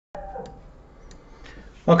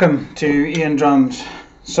Welcome to Ian Drums.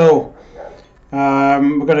 So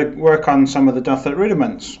we're going to work on some of the Duthart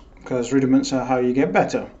rudiments, because rudiments are how you get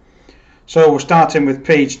better. So we're starting with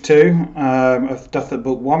page 2 of Duthart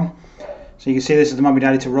book 1. So you can see this is the Mummy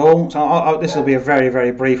Daddy to roll. So this will be a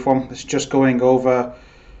very brief one. It's just going over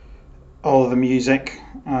all of the music.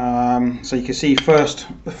 So you can see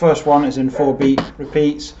the first one is in 4-beat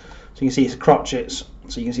repeats. So you can see it's crotchets.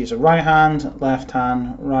 So you can see it's a right hand, left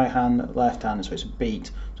hand, left hand, so it's a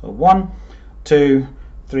beat. So 1, 2,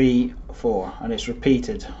 3, 4, and it's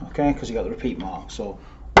repeated, okay, because you got the repeat mark. So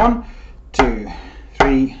 1, 2,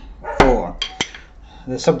 3, 4.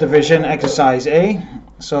 The subdivision, exercise A.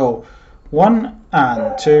 So 1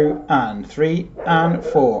 and 2 and 3 and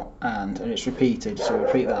 4 and it's repeated. So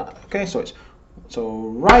repeat that. Okay, so it's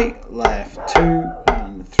right, left, 2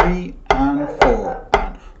 and 3 and 4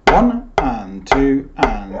 and 1 and 2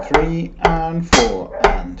 and 3 and 4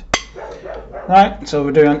 and. Right, so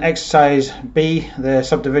we're doing exercise B, the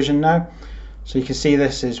subdivision now. So you can see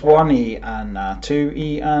this is 1E and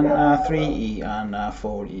 2E and 3E and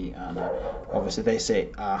 4E and obviously they say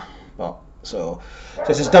but so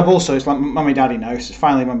this is double, so it's like Mummy Daddy now. So it's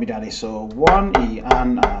finally Mummy Daddy. So 1E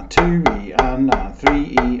and 2E and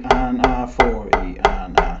 3E and 4E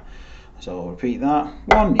and so repeat that.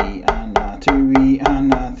 1E and 2E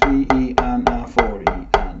and 3E and 4E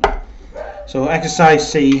and so exercise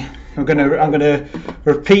C. I'm gonna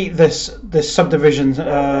repeat this subdivision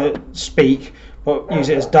speak, but use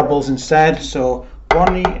it as doubles instead. So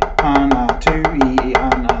 1E and 2E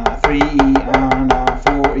and 3E and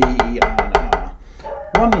 4E and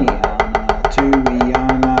 1E and 2E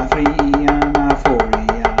and 3E and 4E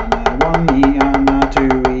and 1E and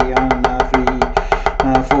 2E and 3E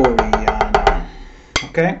 4E and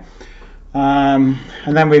okay.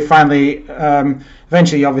 And then we finally,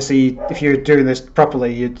 eventually, obviously, if you're doing this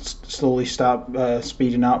properly, you'd slowly start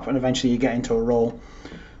speeding up, and eventually you get into a roll.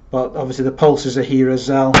 But obviously the pulses are here as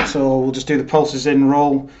well, so we'll just do the pulses in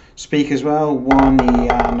roll speak as well. 1E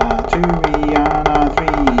and 2E and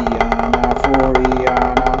 3E and 4E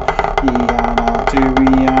and E and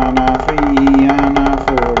 2E and 3E and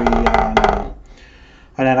 4E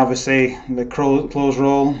and then obviously the close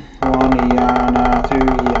roll. 1E and 2E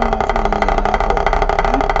and 3E and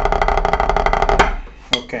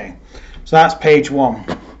 4. Okay, so that's page 1.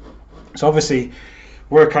 So obviously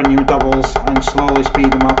work on your doubles and slowly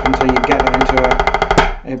speed them up until you get them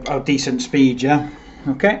into a decent speed, yeah?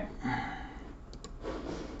 Okay.